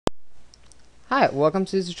Hi, welcome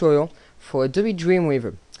to this tutorial for Adobe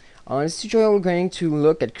Dreamweaver. On this tutorial we're going to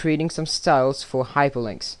look at creating some styles for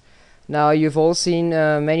hyperlinks. Now you've all seen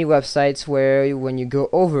many websites where when you go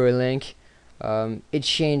over a link it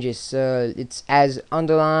changes, it adds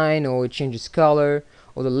underline, or it changes color,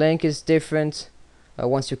 or the link is different.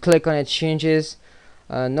 Once you click on it, changes,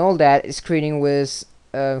 and all that is created with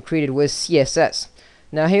CSS.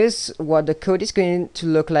 Now here's what the code is going to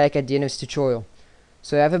look like at the end of this tutorial.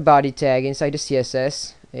 So I have a body tag inside the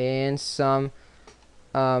CSS and some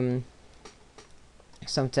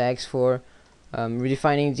tags for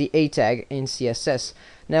redefining the A tag in CSS.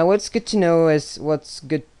 Now what's good to know is some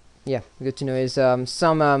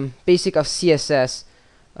basic of CSS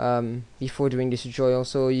before doing this tutorial.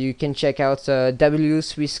 So you can check out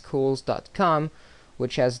w3schools.com,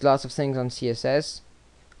 which has lots of things on CSS,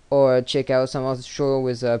 or check out some other tutorial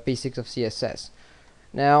with basics of CSS.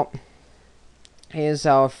 Now here's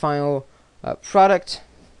our final product.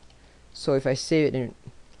 So if I save it and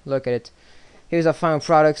look at it, here's our final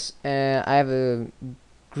products. I have a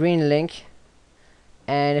green link,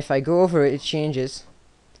 and if I go over it, it changes.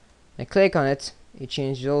 I click on it, it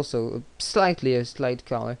changes also slightly, a slight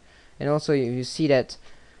color, and also you see that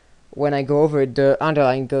when I go over it, the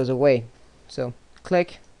underline goes away. So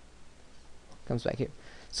click, comes back here.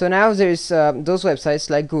 So now there's those websites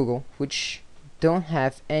like Google, which don't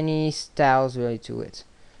have any styles related to it,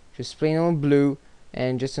 just plain old blue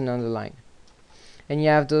and just an underline. And you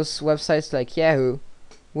have those websites like Yahoo,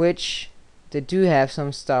 which they do have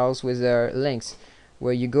some styles with their links,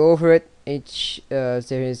 where you go over it, there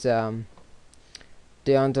is the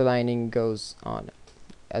underlining goes on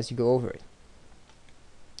as you go over it,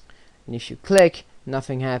 and if you click,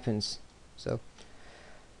 nothing happens. So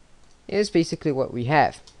here's basically what we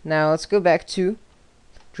have. Now let's go back to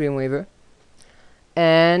Dreamweaver,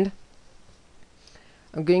 and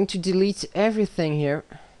I'm going to delete everything here,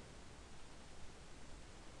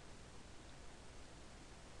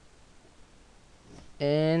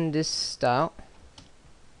 and this style,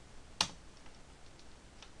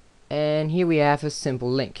 and here we have a simple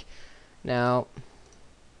link. Now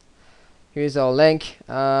here's our link.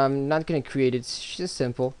 I'm not gonna create it, it's just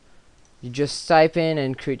simple. You just type in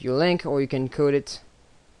and create your link, or you can code it.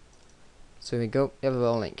 So here we go, you have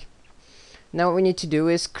a link. Now what we need to do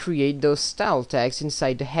is create those style tags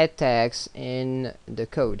inside the head tags in the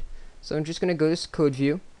code. So I'm just going to go to code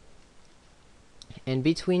view, and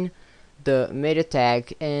between the meta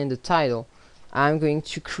tag and the title I'm going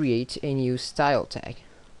to create a new style tag,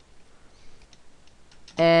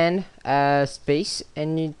 and space,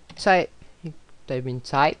 and you type in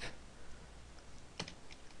type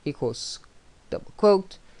equals double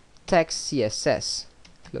quote text CSS,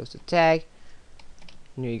 close the tag,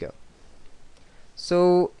 and here you go.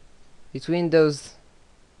 So between those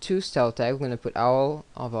two style tags, we're going to put all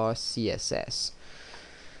of our CSS.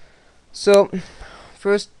 So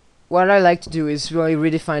first, what I like to do is really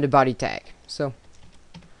redefine the body tag. So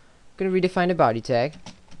I'm going to redefine the body tag,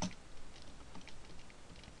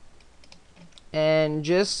 and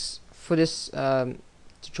just for this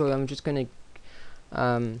tutorial I'm just going to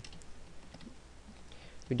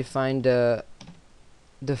redefine the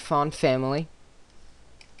font family,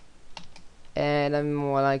 and I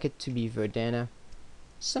more like it to be Verdana,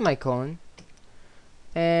 semicolon,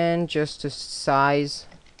 and just the size,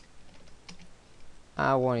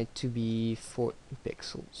 I want it to be 4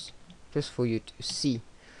 pixels, just for you to see.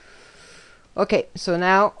 Okay, so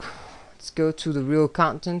now let's go to the real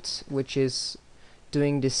content, which is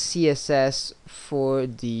doing the CSS for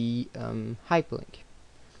the hyperlink.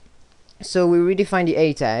 So we redefine the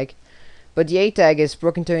A tag, but the A tag is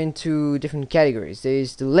broken down into different categories. There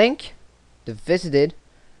is the link, the visited,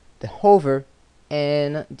 the hover,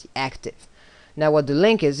 and the active. Now what the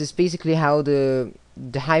link is basically how the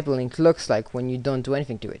hyperlink looks like when you don't do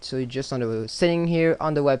anything to it. So you're just sitting here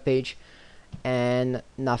on the web page and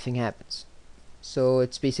nothing happens. So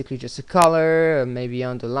it's basically just a color, maybe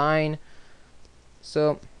underline.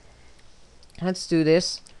 So let's do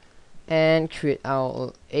this and create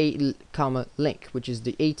our A comma link, which is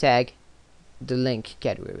the A tag, the link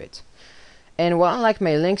category of it. And what I like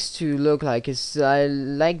my links to look like is I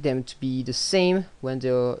like them to be the same when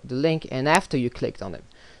they're the link and after you clicked on them.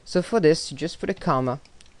 So for this, you just put a comma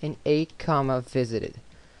and A comma visited.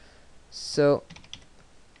 So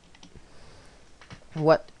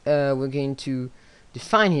what we're going to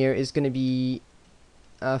define here is going to be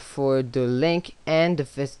for the link and the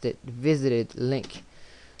visited link.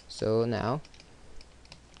 So now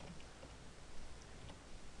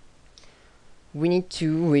we need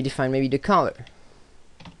to redefine maybe the color.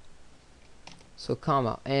 So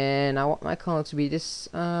comma, and I want my color to be this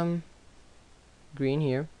green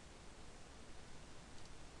here,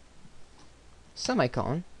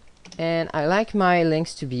 semicolon, and I like my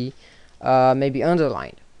links to be maybe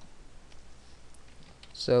underlined.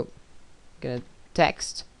 So gonna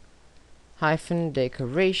text hyphen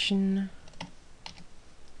decoration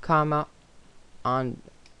comma on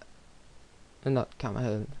not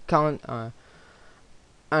comma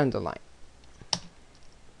underline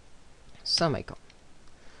semicolon.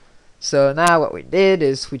 So now what we did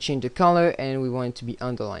is we changed the color and we want it to be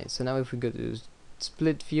underlined. So now if we go to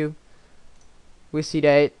split view, we see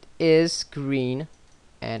that it is green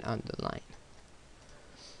and underlined.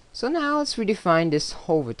 So now let's redefine this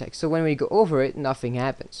hover text. So when we go over it, nothing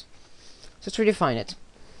happens. So let's redefine it.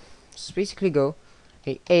 So basically go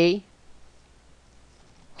a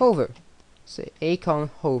hover. Say a colon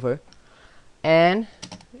hover, and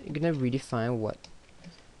you're gonna redefine what.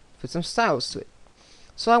 Put some styles to it.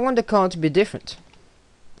 So I want the color to be different,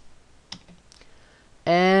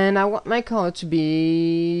 and I want my color to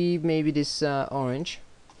be maybe this orange,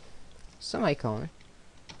 semicolon,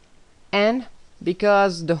 and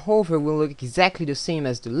because the hover will look exactly the same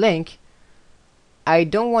as the link, I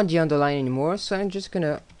don't want the underline anymore, so I'm just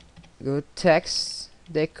gonna go text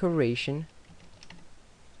decoration,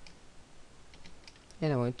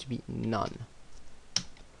 and I want it to be none,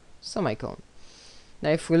 semicolon. Now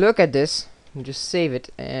if we look at this, and just save it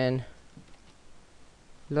and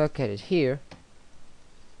look at it here,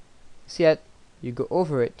 see that you go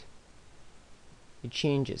over it, it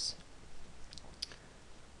changes.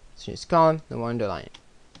 So just column, no underline.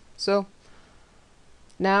 So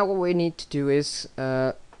now what we need to do is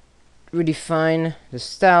redefine the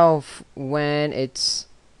style when it's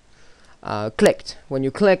clicked. When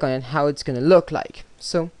you click on it, how it's gonna look like.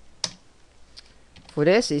 So for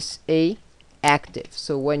this is a active.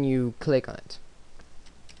 So when you click on it,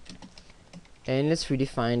 and let's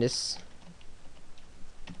redefine this.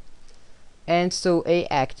 And so a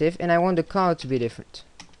active, and I want the color to be different,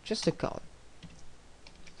 just the color.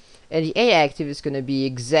 And the a active is gonna be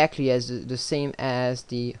exactly as the same as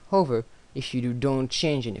the hover if you don't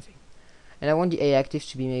change anything. And I want the a active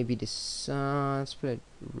to be maybe this. Let's put it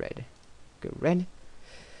red. Go red,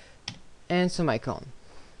 and semicolon.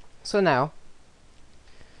 So now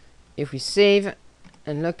if we save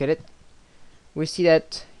and look at it, we see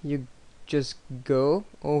that you just go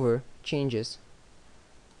over changes,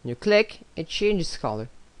 you click, it changes color,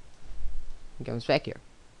 it comes back here.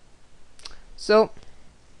 So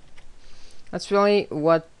that's really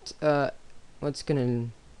what's gonna,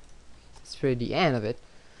 that's really the end of it.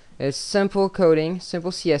 It's simple coding,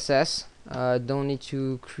 simple CSS. Don't need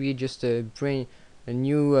to create just a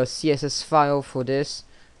new CSS file for this.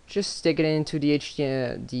 Just stick it into the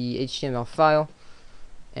HTML file,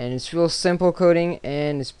 and it's real simple coding,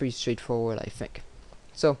 and it's pretty straightforward, I think.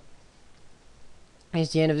 So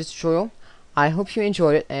that's the end of this tutorial. I hope you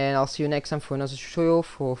enjoyed it, and I'll see you next time for another tutorial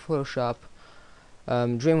for Photoshop,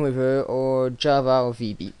 Dreamweaver, or Java, or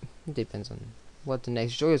VB. It depends on what the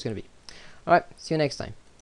next tutorial is going to be. Alright, see you next time.